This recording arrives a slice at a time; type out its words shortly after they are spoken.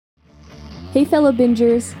Hey fellow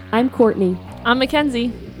bingers, I'm Courtney. I'm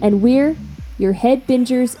Mackenzie. And we're your head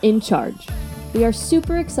bingers in charge. We are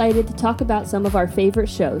super excited to talk about some of our favorite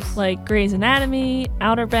shows. Like Grey's Anatomy,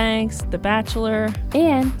 Outer Banks, The Bachelor.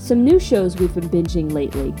 And some new shows we've been binging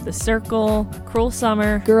lately. The Circle, Cruel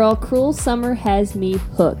Summer. Girl, Cruel Summer has me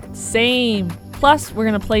hooked. Same. Plus, we're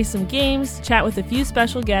going to play some games, chat with a few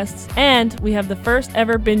special guests, and we have the first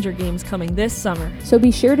ever Binger Games coming this summer. So be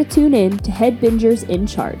sure to tune in to Head Bingers in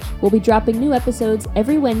Charge. We'll be dropping new episodes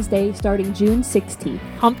every Wednesday starting June 16th.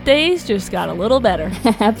 Hump days just got a little better.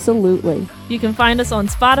 Absolutely. You can find us on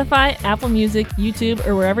Spotify, Apple Music, YouTube,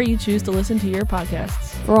 or wherever you choose to listen to your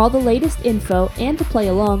podcasts. For all the latest info and to play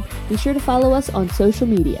along, be sure to follow us on social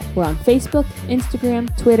media. We're on Facebook,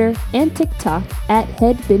 Instagram, Twitter, and TikTok at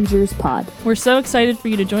Head Bingers Pod. We're so excited for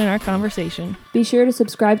you to join our conversation. Be sure to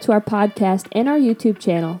subscribe to our podcast and our YouTube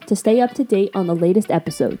channel to stay up to date on the latest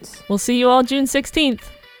episodes. We'll see you all June 16th.